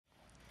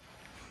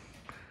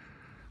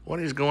What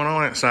is going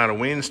on outside? A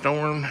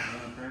windstorm?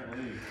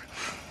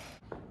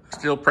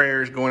 Still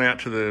prayers going out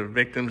to the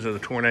victims of the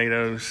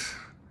tornadoes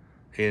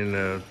in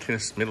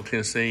Middle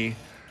Tennessee.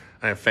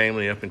 I have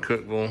family up in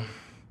Cookeville.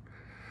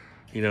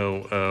 You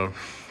know,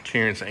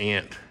 Karen's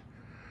aunt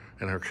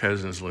and her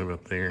cousins live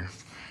up there.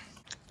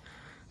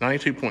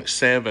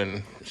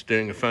 92.7 is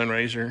doing a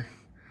fundraiser,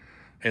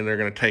 and they're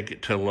going to take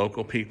it to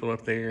local people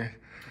up there.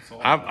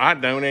 I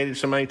donated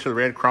some money to the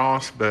Red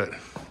Cross, but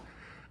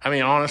I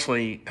mean,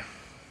 honestly,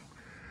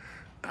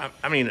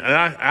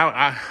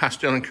 I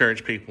still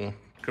encourage people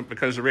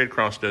because the Red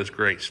Cross does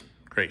great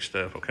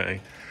stuff,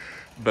 okay?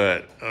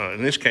 But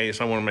in this case,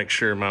 I want to make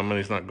sure my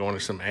money's not going to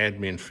some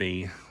admin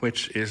fee,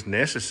 which is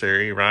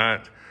necessary,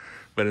 right?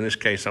 But in this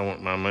case, I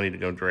want my money to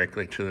go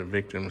directly to the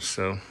victims.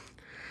 So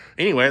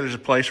anyway, there's a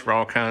place for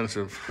all kinds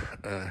of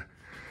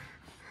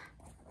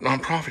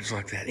nonprofits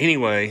like that.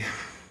 Anyway,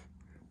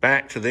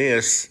 back to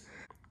this.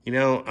 You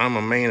know, I'm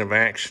a man of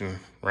action,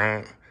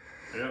 right?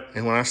 Yep.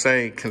 And when I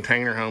say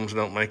container homes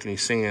don't make any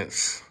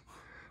sense,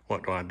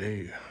 what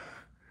do?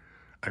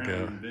 I go,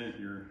 invent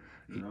your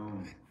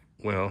own.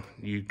 Well,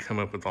 you come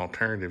up with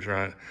alternatives,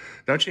 right?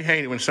 Don't you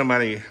hate it when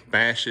somebody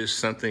bashes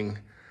something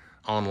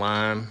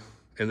online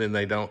and then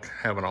they don't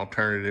have an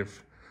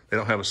alternative? They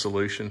don't have a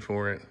solution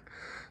for it.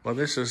 Well,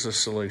 this is a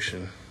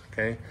solution,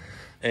 okay?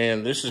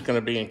 And this is going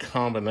to be in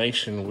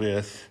combination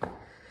with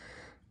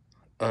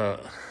the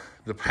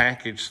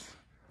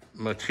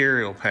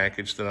material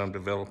package that I'm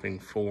developing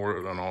for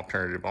an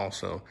alternative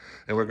also.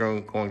 And we're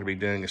going to be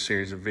doing a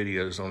series of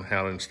videos on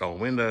how to install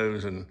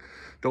windows and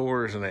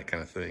doors and that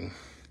kind of thing.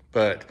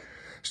 But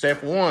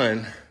step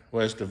one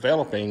was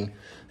developing,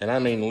 and I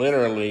mean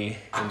literally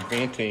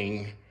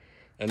inventing,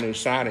 a new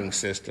siding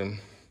system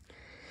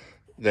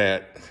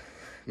that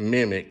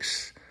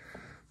mimics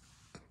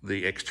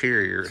the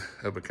exterior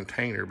of a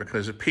container.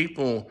 Because if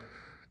people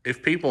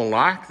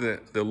like the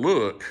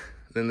look,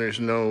 then there's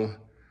no,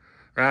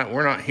 right?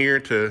 We're not here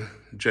to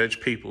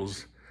judge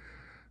people's,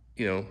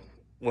 you know,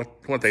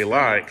 what they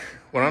like.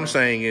 What I'm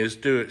saying is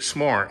do it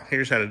smart.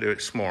 Here's how to do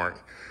it smart,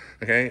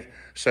 okay?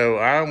 So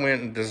I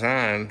went and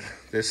designed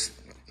this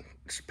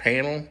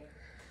panel.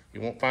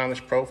 You won't find this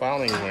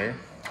profile anywhere.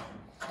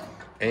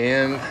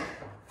 And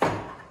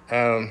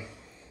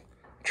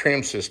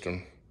trim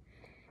system.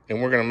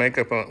 And we're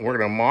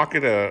gonna mock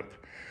it up,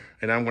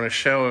 and I'm gonna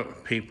show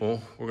it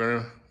people.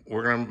 We're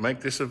gonna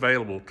make this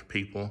available to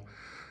people.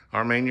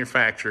 Our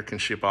manufacturer can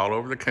ship all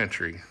over the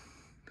country,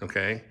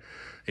 okay?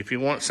 If you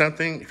want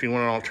something, if you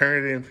want an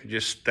alternative,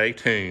 just stay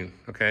tuned,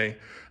 okay?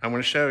 I'm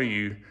gonna show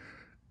you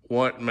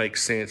what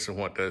makes sense and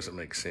what doesn't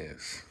make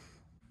sense.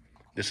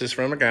 This is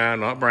from a guy,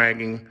 not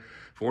bragging,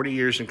 40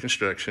 years in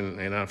construction,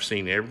 and I've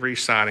seen every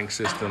siding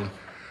system,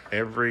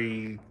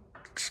 every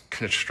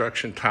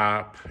construction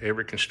type,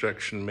 every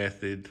construction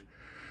method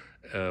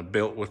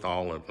built with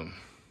all of them,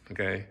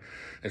 okay?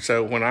 And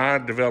so when I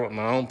develop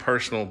my own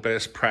personal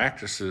best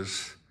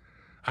practices,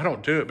 I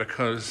don't do it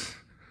because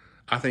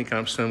I think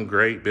I'm some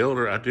great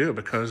builder. I do it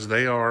because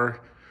they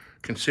are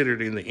considered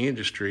in the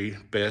industry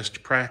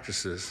best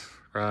practices,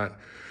 right?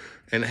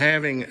 And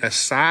having a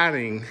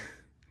siding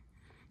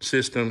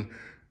system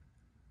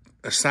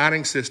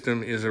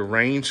is a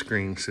rain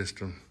screen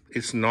system.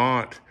 It's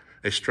not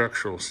a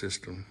structural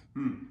system,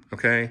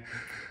 okay?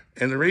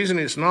 And the reason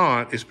it's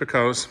not is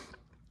because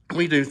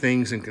we do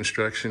things in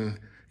construction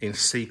in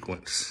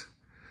sequence.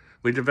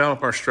 We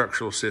develop our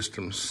structural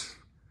systems.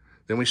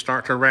 Then we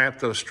start to wrap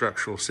those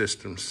structural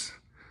systems,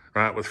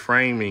 right, with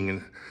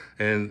framing,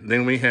 and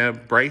then we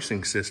have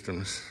bracing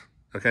systems,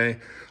 okay?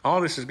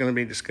 All this is going to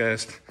be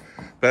discussed,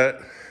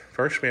 but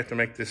first we have to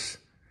make this,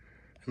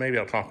 maybe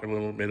I'll talk a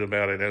little bit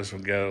about it as we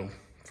go.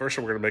 First,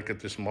 we're going to make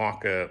this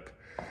mock-up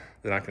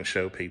that I can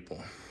show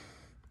people.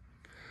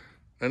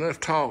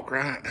 Enough talk,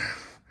 right?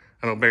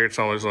 I know Barrett's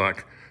always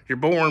like, you're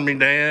boring me,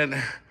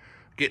 Dad.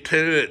 Get to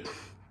it.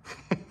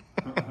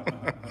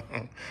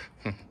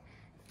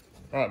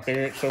 All right,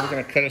 Barrett, so we're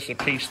going to cut us a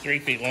piece 3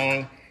 feet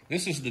long.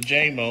 This is the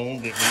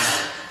J-mold that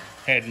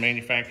we had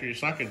manufactured.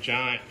 It's like a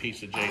giant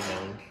piece of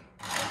J-mold.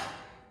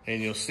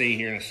 And you'll see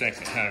here in a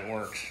second how it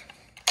works.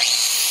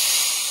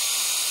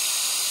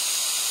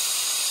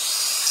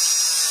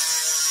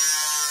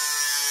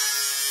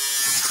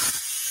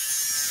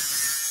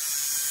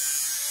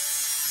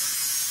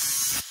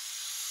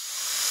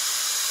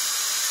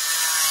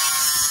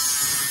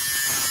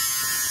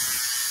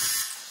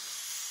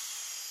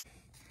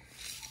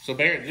 So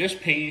Barrett, this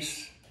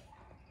piece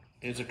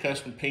is a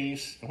custom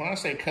piece. And when I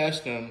say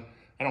custom,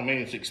 I don't mean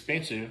it's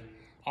expensive.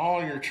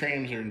 All your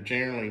trims are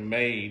generally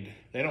made.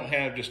 They don't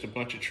have just a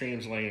bunch of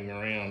trims laying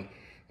around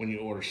when you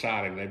order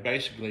siding. They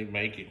basically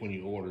make it when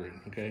you order it,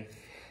 okay?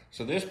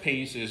 So this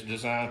piece is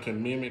designed to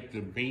mimic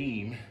the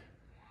beam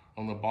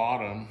on the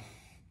bottom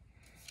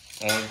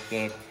of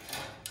the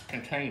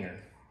container,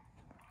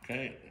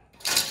 okay?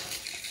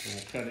 And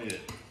we'll cut it.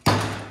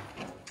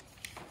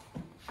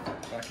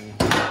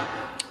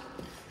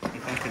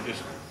 If I can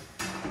just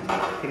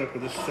put up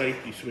with this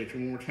safety switch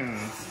one more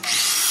time.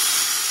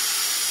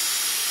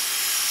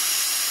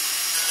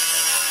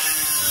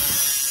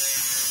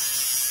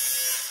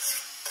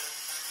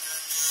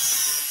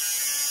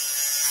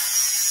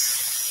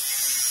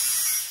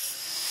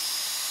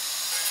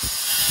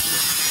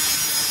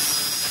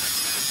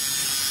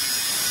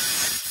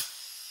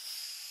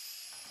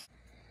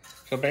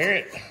 So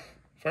Barrett,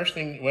 first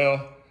thing,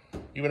 well,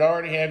 you would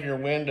already have your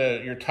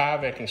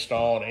Tyvek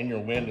installed and your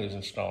windows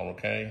installed,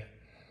 okay?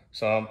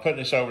 So I'm putting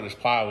this over this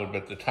plywood,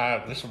 but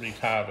this will be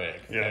Tyvek. Okay?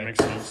 Yeah, that makes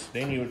sense.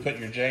 Then you would put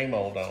your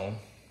J-mold on.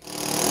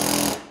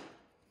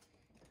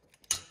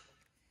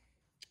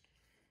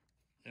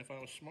 If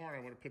I was smart,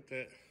 I would have put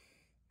that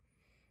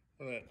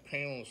where that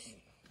panel's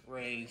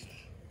raised.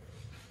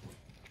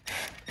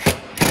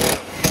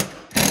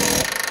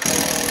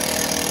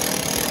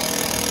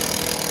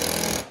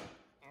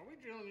 Are we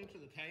drilling into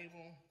the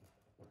table?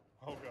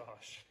 Oh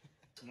gosh.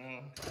 No.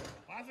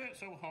 Why is that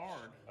so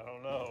hard? I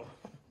don't know.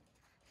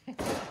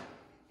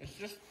 It's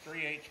just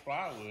 3/8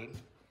 plywood.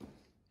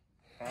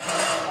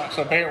 Alright,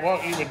 so Barrett,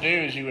 what you would do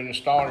is you would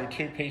install your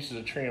 2 pieces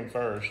of trim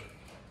first.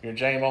 Your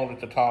J-mold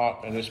at the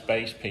top and this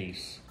base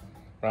piece,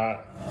 right?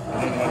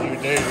 And then what you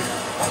would do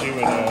is you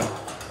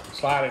would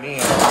slide it in.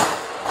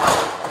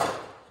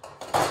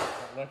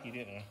 Lucky,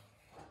 didn't I?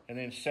 And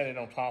then set it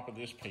on top of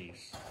this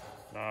piece.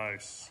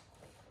 Nice.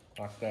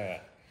 Like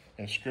that.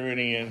 And screw it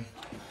in.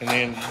 And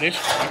then this,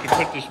 you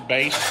can put this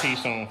base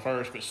piece on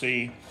first, but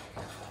see,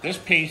 this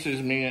piece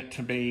is meant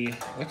to be,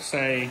 let's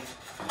say,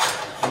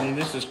 I mean,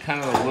 this is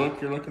kind of the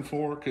look you're looking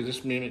for because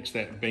this mimics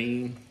that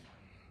beam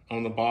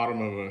on the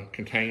bottom of a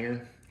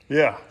container.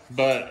 Yeah.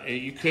 But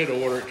you could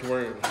order it to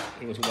where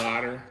it was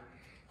wider.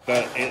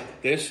 But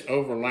this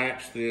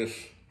overlaps this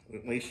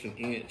at least an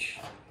inch,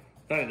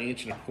 about 1.25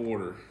 inches.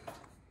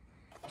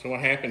 So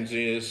what happens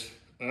is,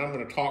 and I'm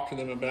going to talk to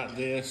them about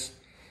this.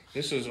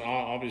 This is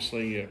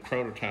obviously a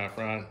prototype,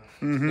 right?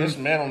 Mm-hmm. This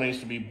metal needs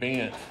to be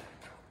bent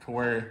to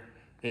where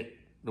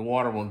the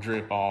water will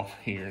drip off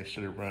here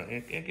instead of run.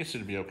 I guess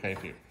it'd be okay if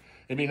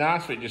it'd be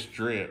nice if it just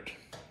dripped.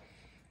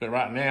 But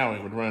right now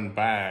it would run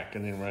back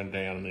and then run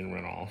down and then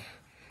run off.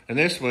 And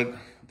like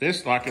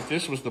if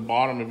this was the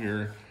bottom of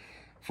your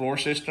floor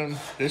system,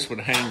 this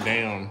would hang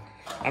down.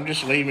 I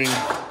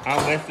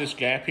left this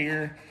gap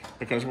here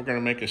because we're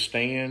gonna make a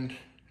stand,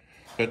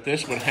 but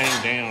this would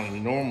hang down in a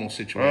normal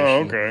situation.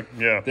 Oh, okay,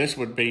 yeah. This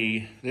would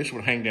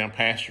hang down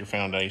past your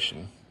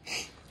foundation.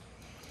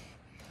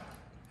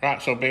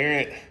 Right, so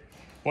Barrett,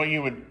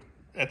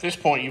 at this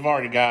point, you've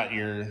already got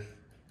your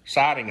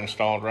siding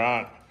installed,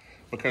 right?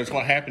 Because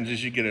what happens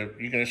is you get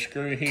a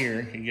screw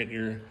here, you get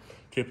your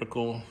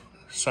typical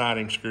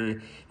siding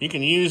screw. You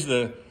can use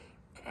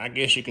I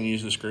guess you can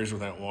use the screws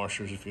without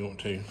washers if you want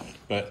to,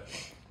 but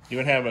you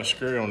would have a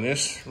screw on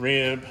this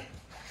rib,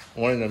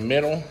 one in the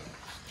middle,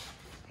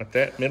 like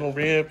that middle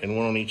rib, and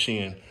one on each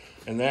end.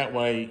 And that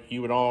way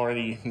you would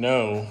already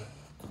know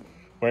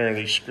where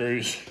these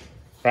screws,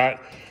 right?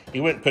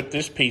 You wouldn't put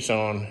this piece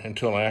on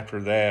until after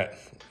that,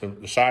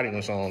 the siding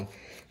was on.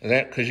 And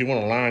that, because you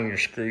want to line your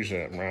screws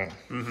up, right?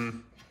 Mm-hmm.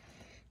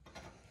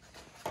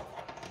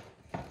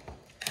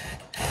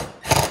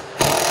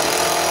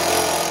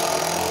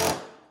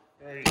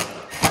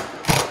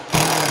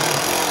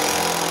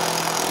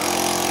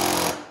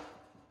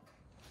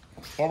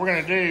 What we're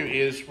going to do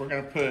is we're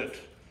going to put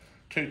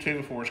 2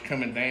 2x4s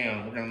coming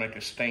down. We're going to make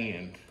a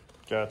stand.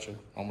 Gotcha.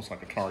 Almost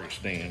like a Target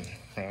stand,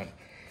 right?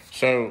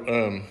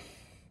 So,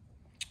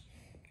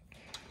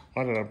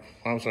 why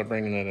was I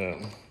bringing that up?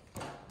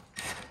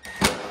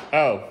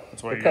 Oh,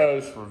 that's why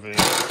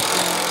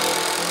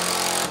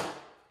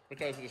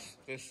because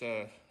this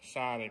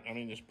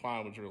siding, this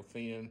plywood's real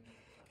thin.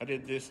 I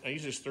used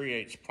this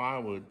 3/8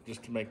 plywood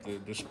just to make the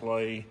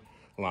display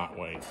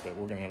lightweight, but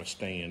we're gonna have a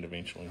stand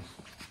eventually.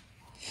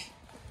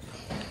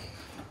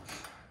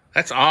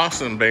 That's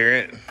awesome,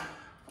 Barrett.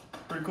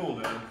 Pretty cool,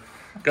 Dad.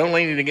 Go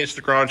lean it against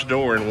the garage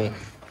door and we'll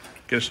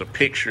get us a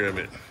picture of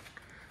it.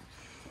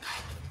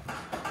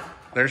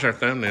 There's our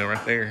thumbnail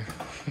right there.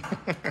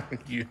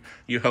 you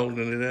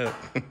holding it up.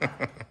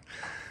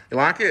 You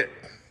like it?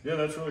 Yeah,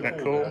 that's really Isn't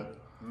that cool. Dad.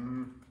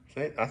 Mm-hmm.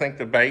 See, I think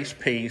the base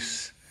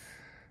piece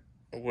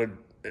would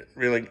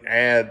really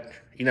add,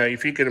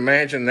 if you could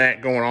imagine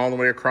that going all the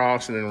way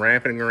across and then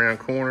wrapping around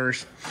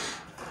corners.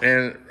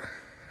 And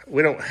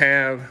we don't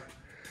have,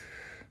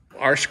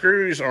 our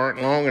screws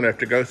aren't long enough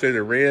to go through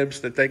the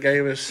ribs that they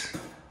gave us.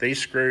 These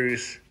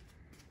screws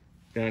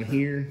down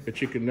here, but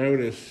you can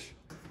notice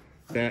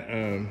that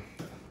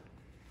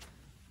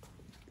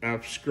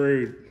I've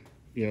screwed,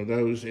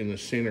 those in the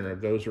center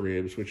of those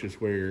ribs, which is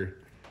where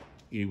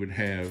you would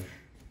have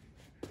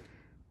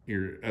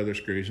your other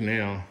screws.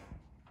 Now,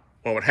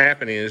 what would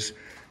happen is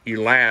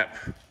you lap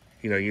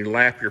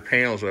your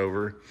panels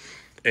over,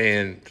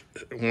 and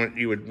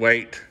you would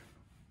wait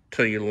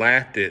till you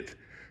lapped it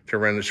to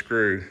run the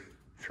screw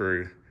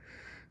through.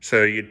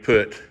 So you'd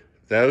put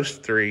those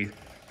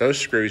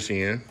screws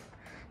in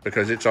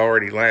because it's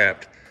already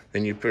lapped.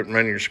 Then you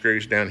run your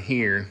screws down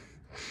here.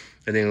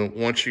 And then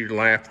once you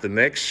lap the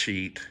next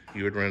sheet,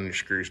 you would run your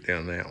screws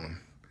down that one.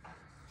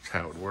 That's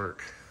how it would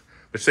work.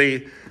 But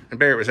see, and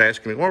Barrett was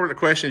asking me, what were the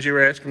questions you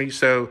were asking me?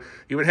 So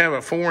you would have a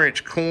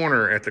 4-inch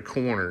corner at the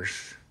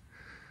corners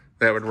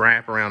that would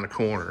wrap around the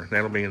corner.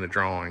 That'll be in the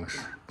drawings.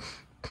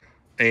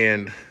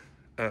 And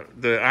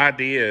the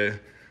idea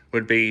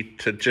would be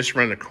to just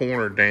run the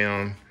corner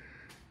down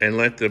and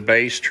let the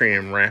base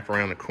trim wrap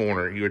around the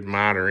corner. You would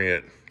miter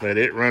it, let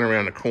it run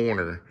around the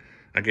corner.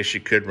 I guess you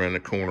could run the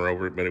corner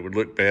over it, but it would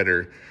look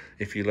better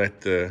if you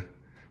let the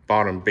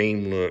bottom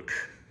beam look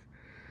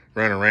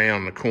run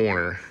around the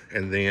corner,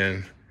 and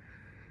then,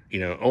 you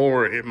know,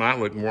 or it might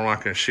look more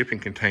like a shipping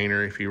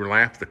container if you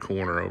lap the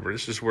corner over.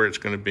 This is where it's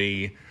going to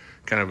be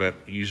kind of a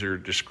user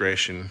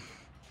discretion.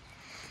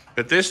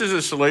 But this is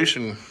a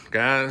solution,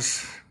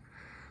 guys.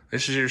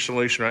 This is your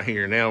solution right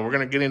here. Now, we're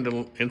going to get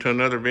into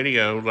another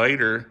video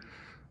later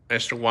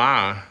as to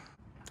why.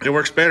 It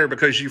works better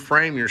because you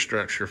frame your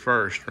structure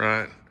first,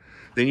 right?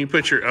 Then you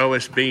put your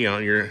OSB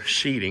on your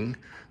sheeting.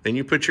 Then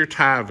you put your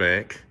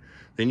Tyvek.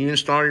 Then you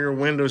install your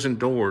windows and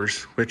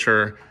doors, which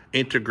are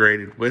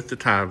integrated with the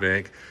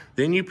Tyvek.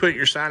 Then you put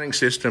your siding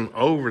system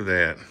over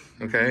that,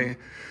 okay?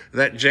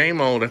 That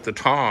J-mold at the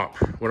top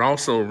would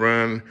also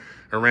run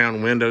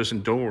around windows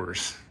and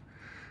doors.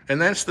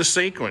 And that's the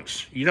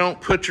sequence. You don't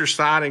put your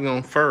siding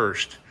on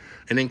first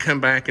and then come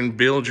back and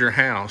build your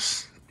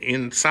house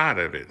inside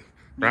of it,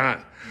 right?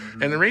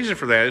 And the reason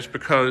for that is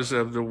because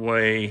of the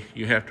way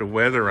you have to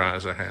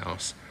weatherize a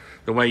house,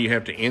 the way you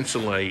have to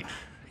insulate,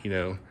 you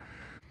know.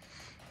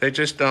 They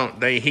just don't,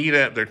 they heat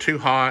up, they're too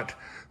hot.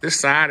 This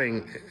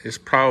siding is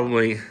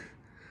probably,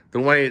 the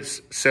way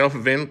it's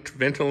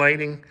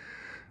self-ventilating.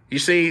 You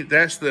see,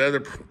 that's the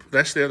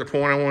other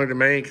point I wanted to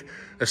make.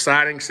 A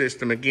siding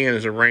system, again,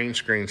 is a rain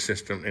screen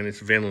system, and it's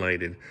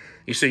ventilated.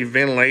 You see,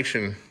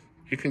 ventilation,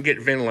 you can get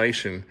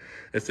ventilation.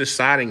 If this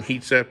siding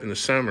heats up in the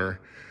summer,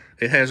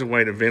 it has a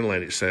way to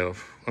ventilate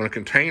itself. On a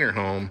container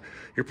home,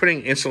 you're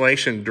putting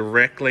insulation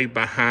directly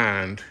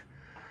behind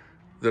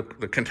the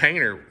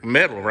container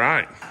metal,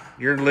 right?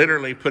 You're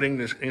literally putting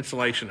this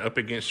insulation up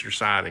against your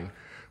siding,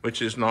 which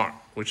is not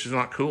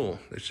cool.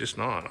 It's just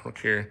not. I don't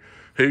care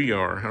who you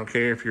are. I don't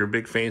care if you're a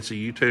big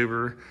fancy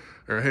YouTuber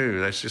or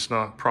who. That's just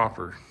not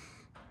proper.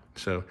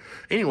 So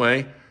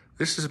anyway,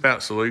 this is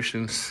about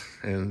solutions,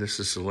 and this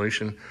is a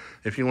solution.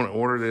 If you want to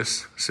order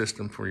this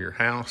system for your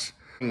house,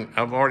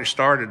 I've already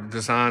started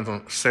designs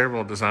on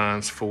several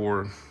designs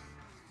for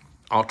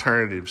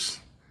alternatives.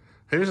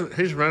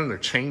 Who's running their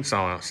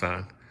chainsaw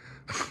outside?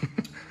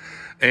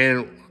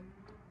 And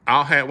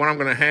what I'm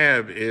going to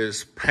have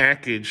is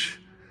package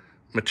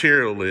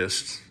material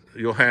lists.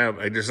 You'll have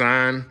a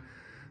design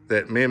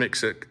that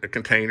mimics a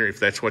container if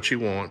that's what you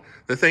want.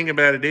 The thing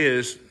about it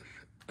is,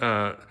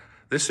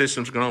 this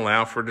system's going to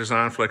allow for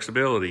design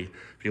flexibility.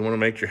 If you want to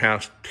make your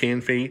house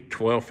 10 feet,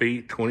 12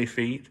 feet, 20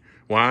 feet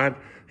wide,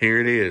 here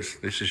it is.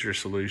 This is your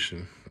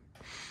solution.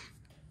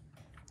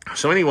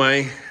 So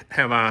anyway,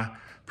 have I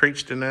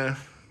preached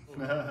enough?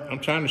 I'm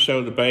trying to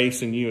show the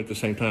base and you at the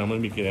same time.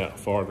 Let me get out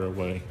farther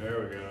away. There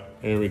we go.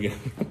 There we go.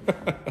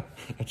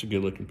 That's a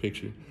good looking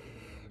picture.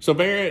 So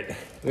Barrett,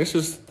 this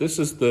is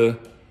the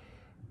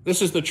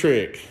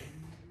trick.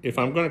 If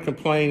I'm going to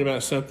complain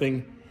about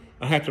something,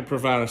 I have to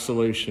provide a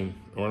solution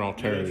or an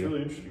alternative. Yeah, it's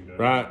really interesting, Dave.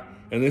 Right?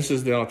 And this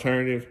is the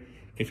alternative.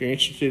 If you're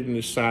interested in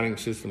this siding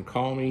system,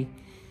 call me.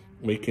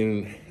 We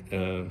can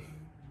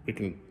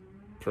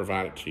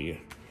provide it to you.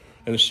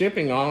 And the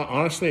shipping,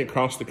 honestly,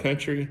 across the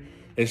country,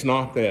 it's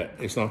not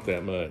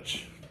that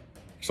much.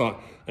 It's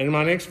not. In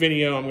my next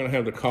video, I'm going to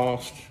have the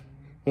cost.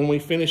 When we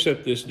finish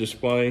up this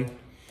display,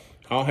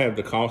 I'll have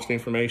the cost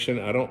information.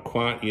 I don't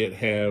quite yet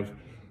have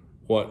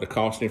what the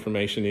cost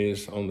information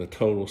is on the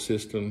total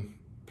system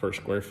per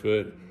square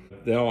foot.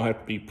 They all have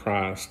to be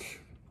priced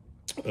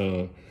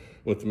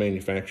with the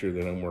manufacturer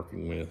that I'm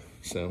working with.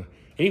 So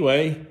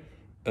anyway,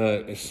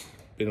 it's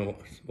been a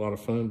lot of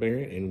fun,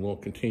 Barrett, and we'll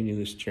continue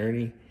this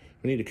journey.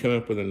 We need to come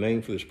up with a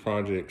name for this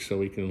project so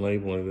we can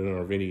label it in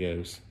our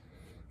videos,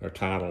 our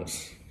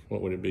titles.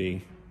 What would it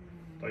be?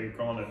 Are you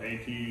calling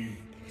it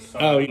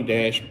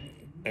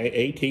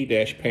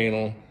AT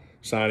panel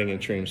siding and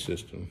trim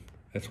system.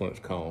 That's what it's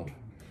called.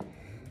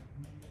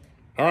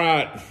 All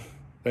right.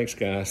 Thanks,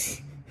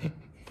 guys.